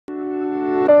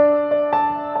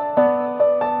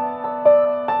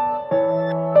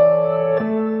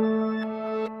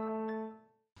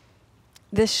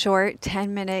This short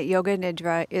 10-minute Yoga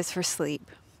Nidra is for sleep.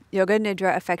 Yoga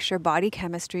Nidra affects your body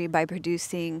chemistry by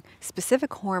producing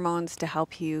specific hormones to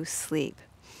help you sleep.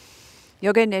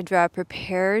 Yoga Nidra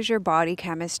prepares your body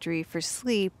chemistry for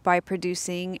sleep by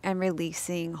producing and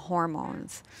releasing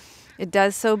hormones. It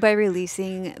does so by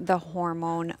releasing the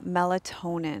hormone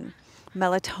melatonin.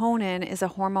 Melatonin is a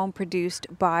hormone produced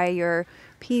by your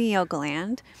pineal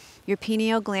gland. Your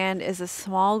pineal gland is a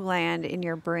small gland in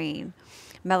your brain.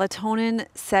 Melatonin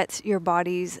sets your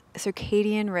body's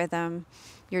circadian rhythm,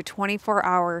 your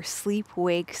 24-hour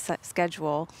sleep-wake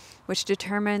schedule, which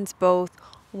determines both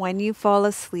when you fall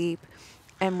asleep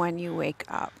and when you wake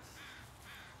up.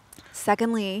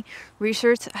 Secondly,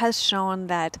 research has shown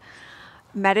that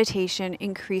meditation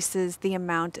increases the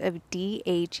amount of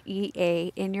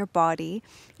DHEA in your body,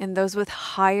 and those with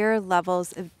higher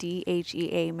levels of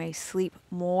DHEA may sleep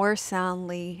more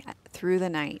soundly through the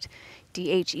night.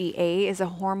 DHEA is a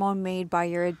hormone made by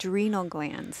your adrenal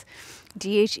glands.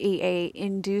 DHEA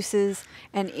induces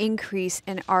an increase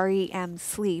in REM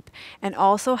sleep and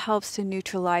also helps to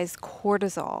neutralize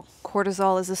cortisol.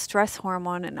 Cortisol is a stress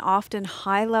hormone, and often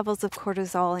high levels of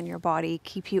cortisol in your body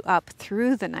keep you up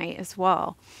through the night as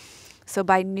well. So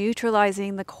by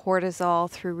neutralizing the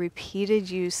cortisol through repeated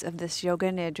use of this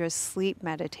Yoga Nidra sleep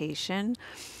meditation,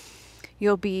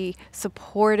 you'll be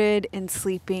supported in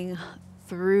sleeping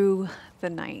through the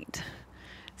night.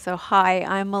 So hi,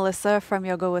 I'm Melissa from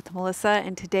Yoga with Melissa,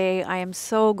 and today I am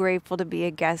so grateful to be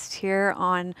a guest here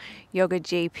on Yoga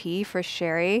JP for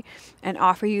Sherry and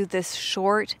offer you this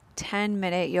short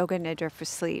 10-minute Yoga Nidra for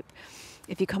sleep.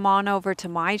 If you come on over to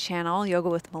my channel, Yoga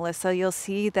with Melissa, you'll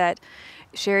see that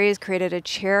Sherry has created a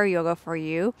chair yoga for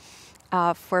you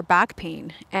for back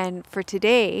pain. And for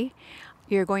today,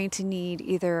 you're going to need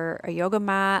either a yoga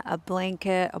mat, a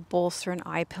blanket, a bolster, an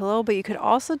eye pillow, but you could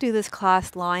also do this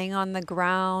class lying on the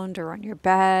ground or on your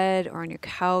bed or on your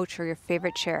couch or your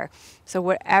favorite chair. So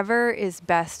whatever is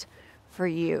best for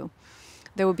you.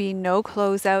 There will be no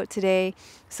closeout today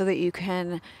so that you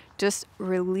can just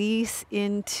release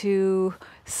into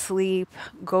sleep,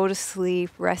 go to sleep,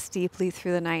 rest deeply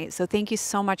through the night. So thank you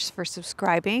so much for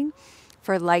subscribing,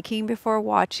 for liking before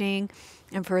watching,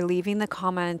 and for leaving the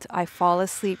comment, "I fall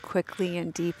asleep quickly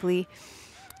and deeply,"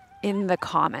 in the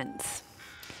comments.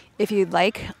 If you'd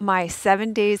like my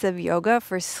 7 days of yoga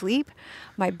for sleep,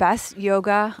 my best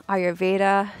yoga,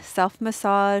 Ayurveda,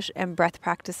 self-massage, and breath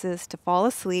practices to fall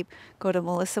asleep, go to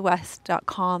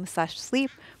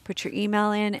melissawest.com/sleep, put your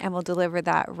email in, and we'll deliver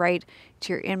that right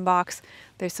to your inbox.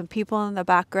 There's some people in the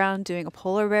background doing a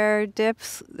polar bear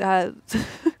dips,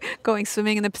 going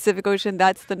swimming in the Pacific Ocean.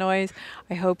 That's the noise.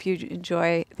 I hope you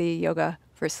enjoy the yoga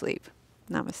for sleep.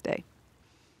 Namaste.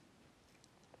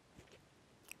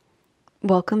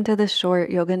 Welcome to the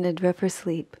short Yoga Nidra for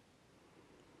sleep.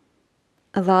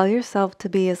 Allow yourself to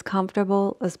be as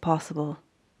comfortable as possible.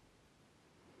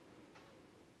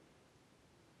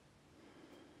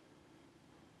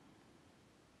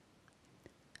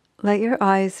 Let your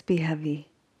eyes be heavy.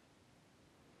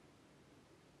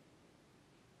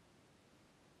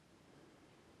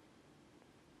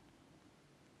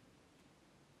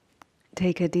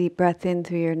 Take a deep breath in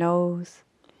through your nose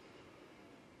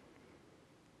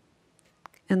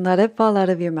and let it fall out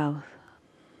of your mouth.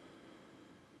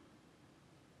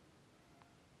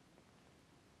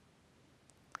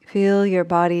 Feel your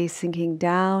body sinking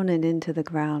down and into the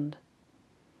ground.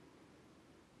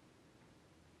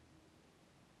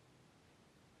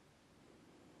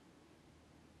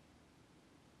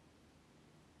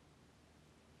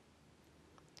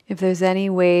 If there's any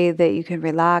way that you can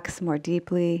relax more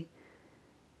deeply,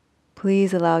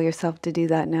 please allow yourself to do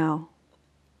that now.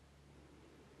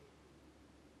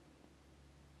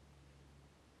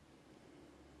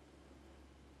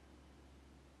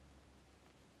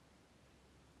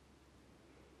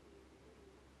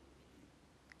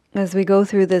 As we go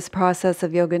through this process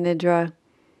of Yoga Nidra,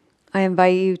 I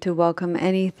invite you to welcome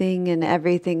anything and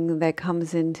everything that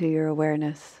comes into your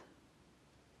awareness.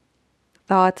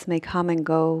 Thoughts may come and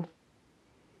go,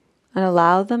 and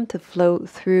allow them to float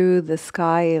through the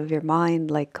sky of your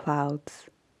mind like clouds.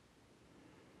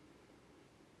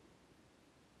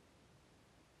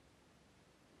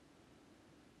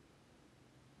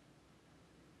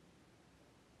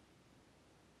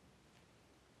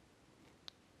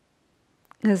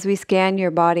 As we scan your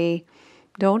body,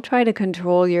 don't try to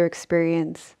control your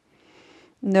experience.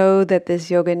 Know that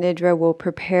this Yoga Nidra will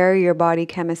prepare your body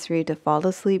chemistry to fall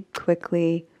asleep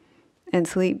quickly and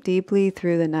sleep deeply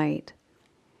through the night.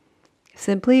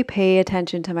 Simply pay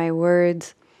attention to my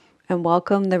words and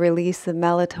welcome the release of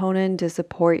melatonin to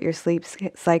support your sleep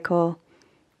cycle,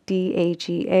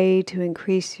 night.DHEA to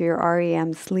increase your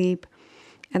REM sleep,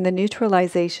 and the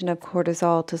neutralization of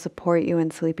cortisol to support you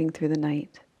in sleeping through the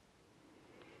night.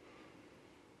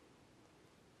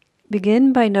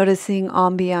 Begin by noticing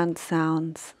ambient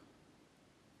sounds.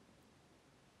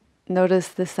 Notice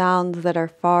the sounds that are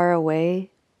far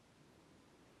away.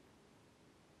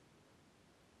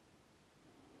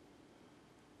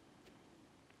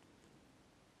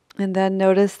 And then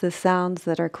notice the sounds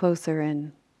that are closer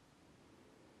in.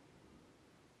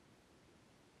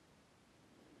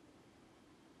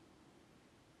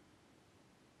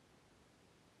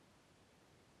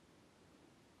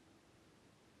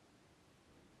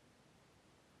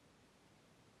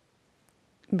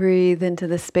 Breathe into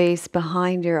the space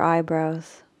behind your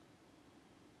eyebrows.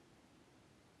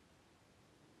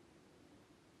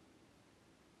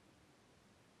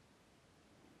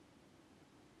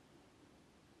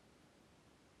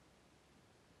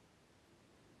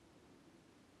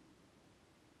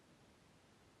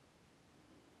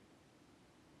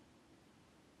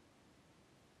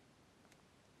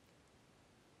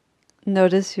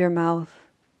 Notice your mouth.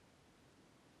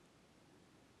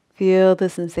 Feel the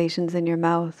sensations in your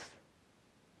mouth.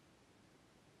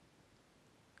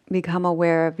 Become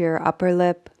aware of your upper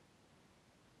lip,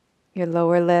 your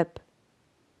lower lip,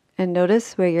 and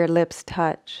notice where your lips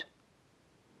touch.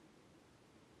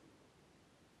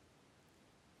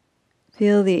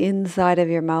 Feel the inside of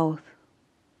your mouth,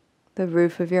 the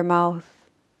roof of your mouth,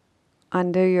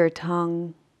 under your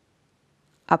tongue,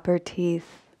 upper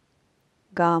teeth,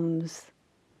 gums,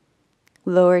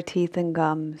 lower teeth and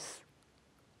gums,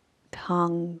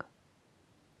 tongue,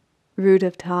 root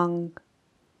of tongue,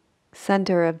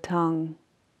 center of tongue,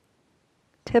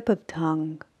 tip of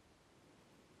tongue.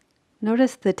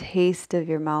 Notice the taste of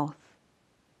your mouth.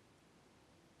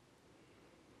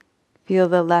 Feel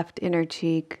the left inner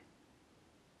cheek,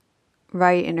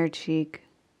 right inner cheek,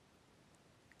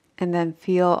 and then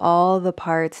feel all the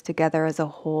parts together as a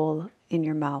whole in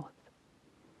your mouth.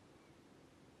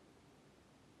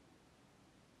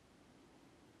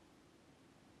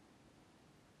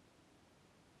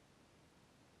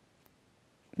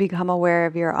 Become aware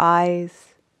of your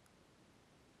eyes,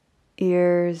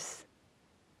 ears,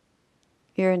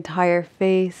 your entire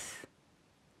face,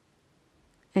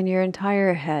 and your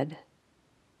entire head.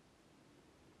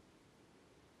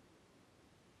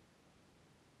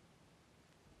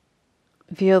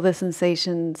 Feel the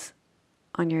sensations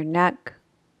on your neck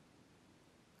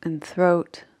and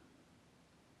throat.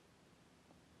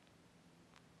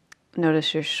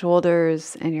 Notice your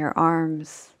shoulders and your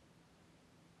arms.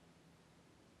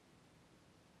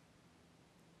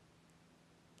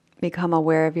 Become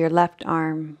aware of your left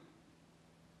arm,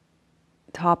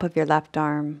 top of your left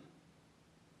arm,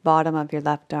 bottom of your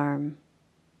left arm.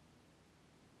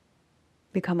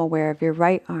 Become aware of your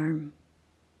right arm,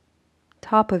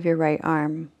 top of your right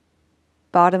arm,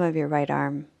 bottom of your right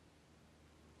arm,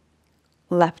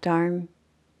 left arm,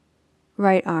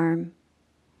 right arm,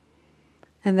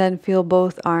 and then feel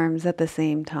both arms at the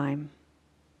same time.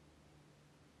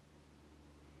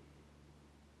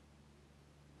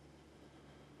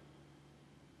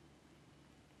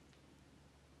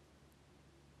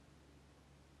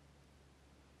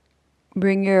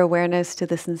 Bring your awareness to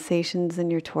the sensations in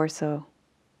your torso.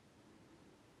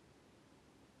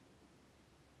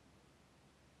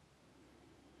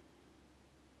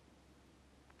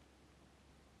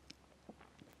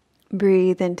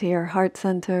 Breathe into your heart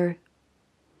center.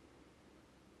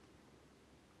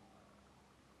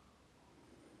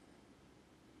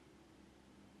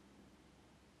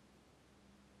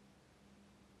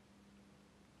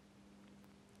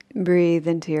 Breathe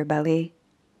into your belly.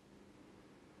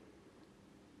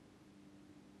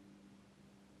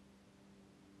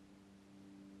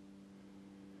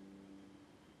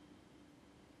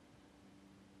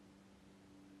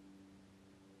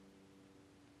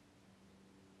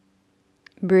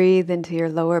 Breathe into your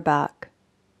lower back.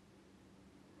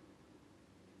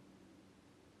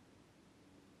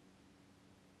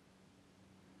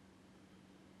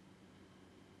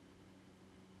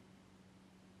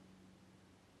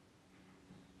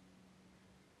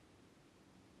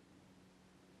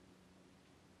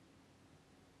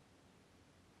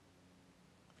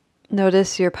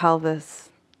 Notice your pelvis,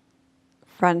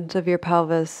 front of your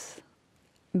pelvis,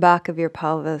 back of your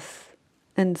pelvis,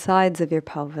 and sides of your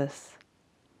pelvis.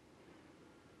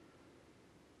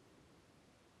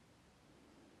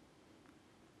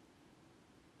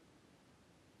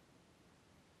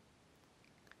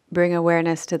 Bring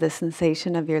awareness to the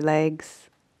sensation of your legs.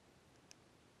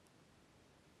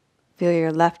 Feel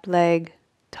your left leg,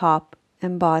 top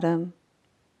and bottom.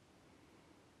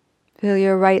 Feel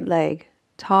your right leg,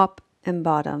 top and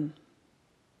bottom.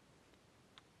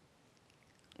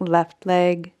 Left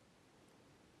leg,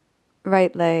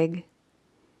 right leg,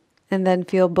 and then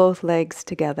feel both legs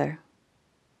together.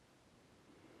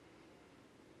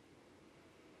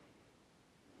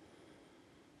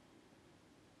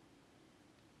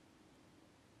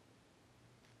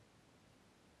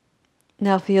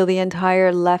 Now feel the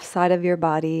entire left side of your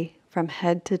body from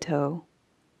head to toe.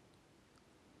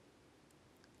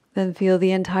 Then feel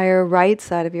the entire right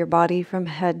side of your body from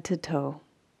head to toe.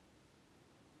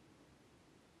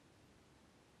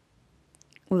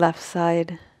 Left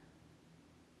side,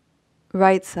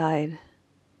 right side,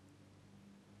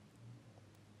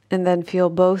 and then feel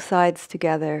both sides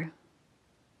together,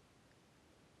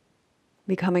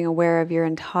 becoming aware of your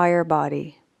entire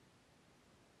body.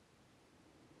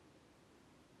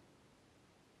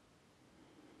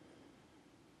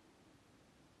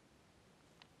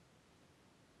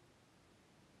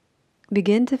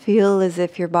 Begin to feel as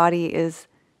if your body is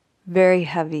very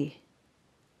heavy.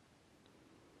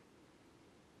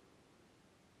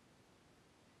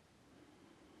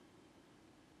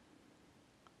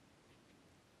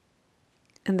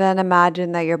 And then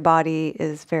imagine that your body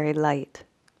is very light.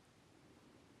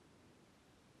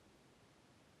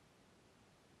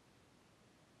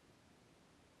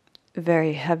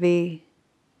 Very heavy.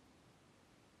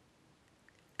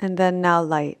 And then now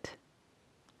light.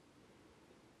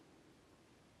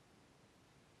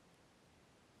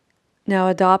 Now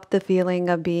adopt the feeling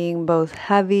of being both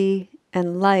heavy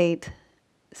and light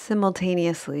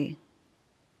simultaneously.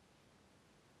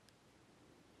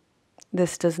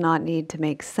 This does not need to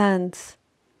make sense.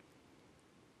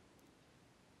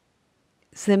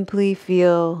 Simply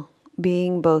feel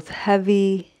being both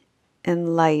heavy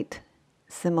and light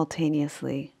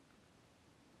simultaneously.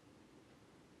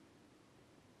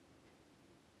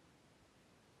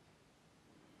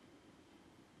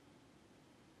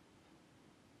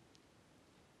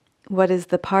 What is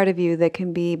the part of you that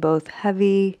can be both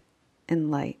heavy and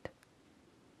light?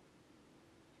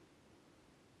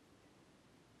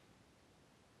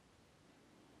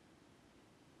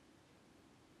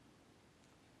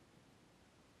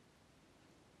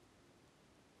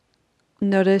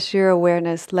 Notice your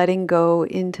awareness letting go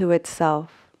into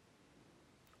itself,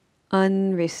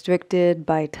 unrestricted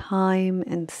by time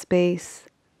and space,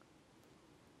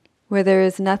 where there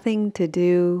is nothing to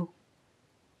do,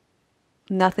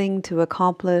 nothing to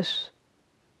accomplish,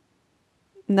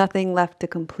 nothing left to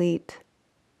complete,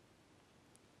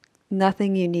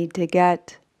 nothing you need to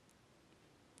get,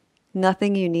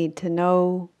 nothing you need to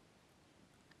know,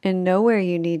 and nowhere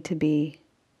you need to be.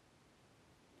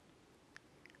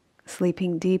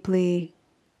 Sleeping deeply,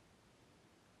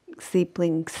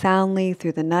 sleeping soundly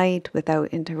through the night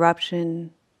without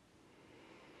interruption,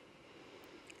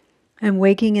 and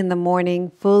waking in the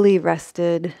morning fully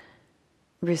rested,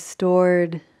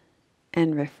 restored,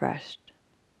 and refreshed.